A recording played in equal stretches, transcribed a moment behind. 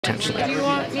potentially. Do you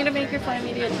want me to make your fly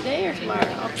media today or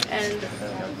tomorrow? And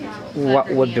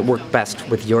What would work best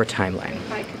with your timeline?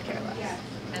 I could care less.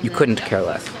 You couldn't care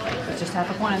less. Just half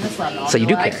a point on this level. So you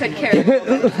do care. I could care.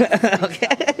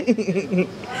 Okay.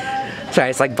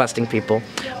 Sorry, it's like busting people.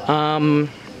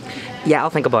 Yeah,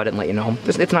 I'll think about it and let you know.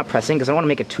 It's not pressing because I don't want to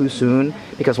make it too soon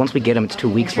because once we get them, it's 2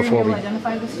 weeks before we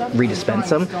redispense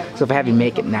them. So if I have you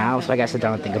make it now, so I gotta sit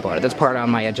down and think about it. That's part on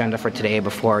my agenda for today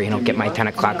before, you know, get my 10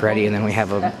 o'clock ready and then we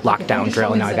have a lockdown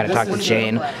drill. Now I gotta talk to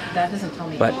Jane.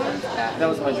 But That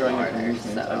was my drawing partner,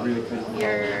 so I really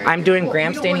couldn't. I'm doing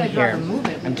gram staining here.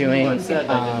 I'm doing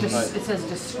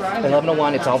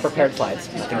 1101, it's all prepared slides,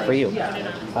 nothing for you.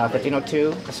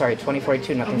 1502, sorry,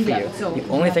 2042, nothing for you. The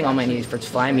only thing I might need is for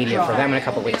fly media for them in a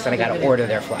couple weeks, then I gotta order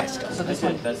their flies still.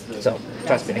 So,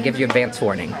 trust me, I give you advance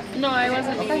warning. No, I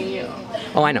wasn't meaning you.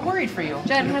 Oh, I know. Worried for you.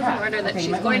 Jen has an order that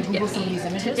she's going to get me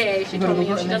today. She told me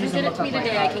if she doesn't get it to me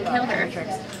today, I can kill her.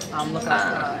 Look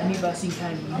up Amoeba, see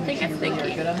kind of I think it's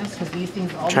thinking. good on this because these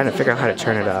things. I'm trying to figure out how to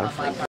turn it off.